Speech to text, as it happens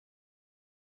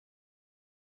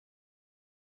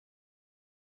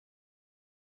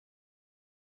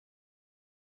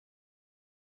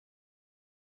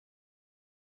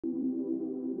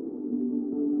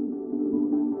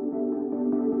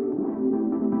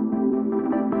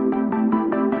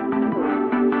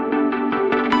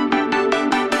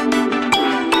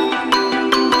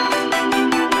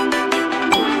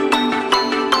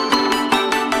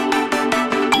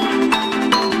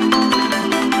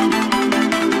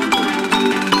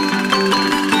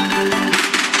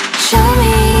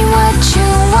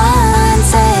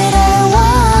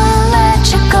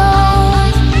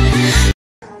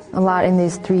in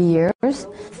these 3 years.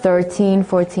 13,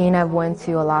 14, I went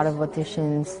to a lot of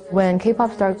auditions. When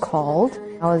K-pop star called,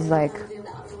 I was like,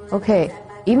 okay,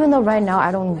 even though right now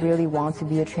I don't really want to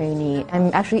be a trainee,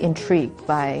 I'm actually intrigued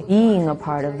by being a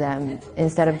part of them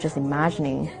instead of just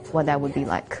imagining what that would be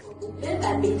like.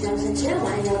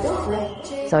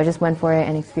 So I just went for it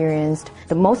and experienced.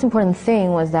 The most important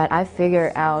thing was that I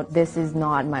figured out this is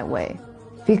not my way.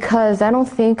 Because I don't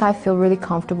think I feel really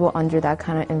comfortable under that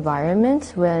kind of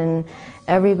environment when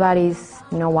everybody's,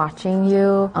 watching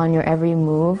you on your every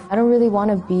move. I don't really want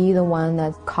to be the one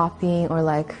that's copying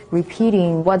or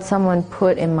repeating what someone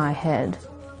put in my head.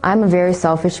 I'm a very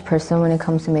selfish person when it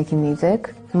comes to making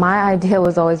music. My idea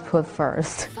was always put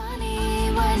first.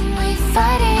 Funny when we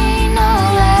fighting,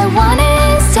 all I want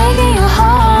is taking you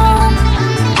home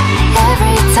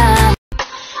every time.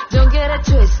 Don't get it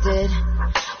twisted.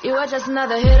 You are just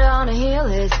another hitter on a heel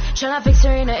list. Tryna fix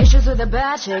your inner issues with a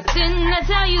bad chick. Didn't I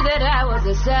tell you that I was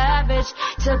a savage?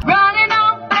 To running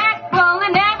on back, well,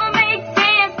 it never makes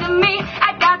sense to me.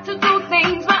 I got to do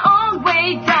things my own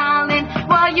way, darling.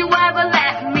 Will you ever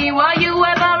let me? Will you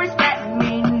ever respect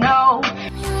me? No.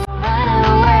 You run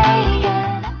away.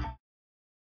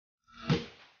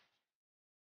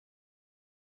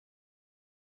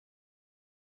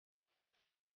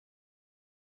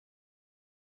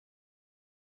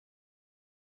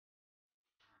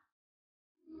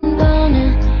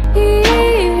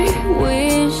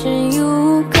 Wishing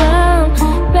you come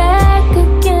back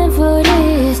again for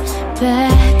this,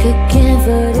 back again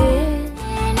for this.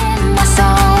 In my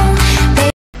song,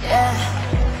 baby, yeah.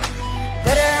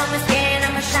 Better on my skin,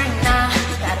 I'm a shine now.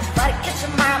 Gotta fight, catch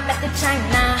your mind back to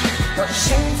China. Got the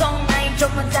shins on night,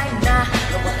 drop my diner.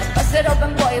 You wanna bust it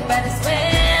open, boy, you better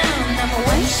swim. I'm a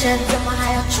wish and I'm a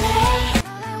higher train.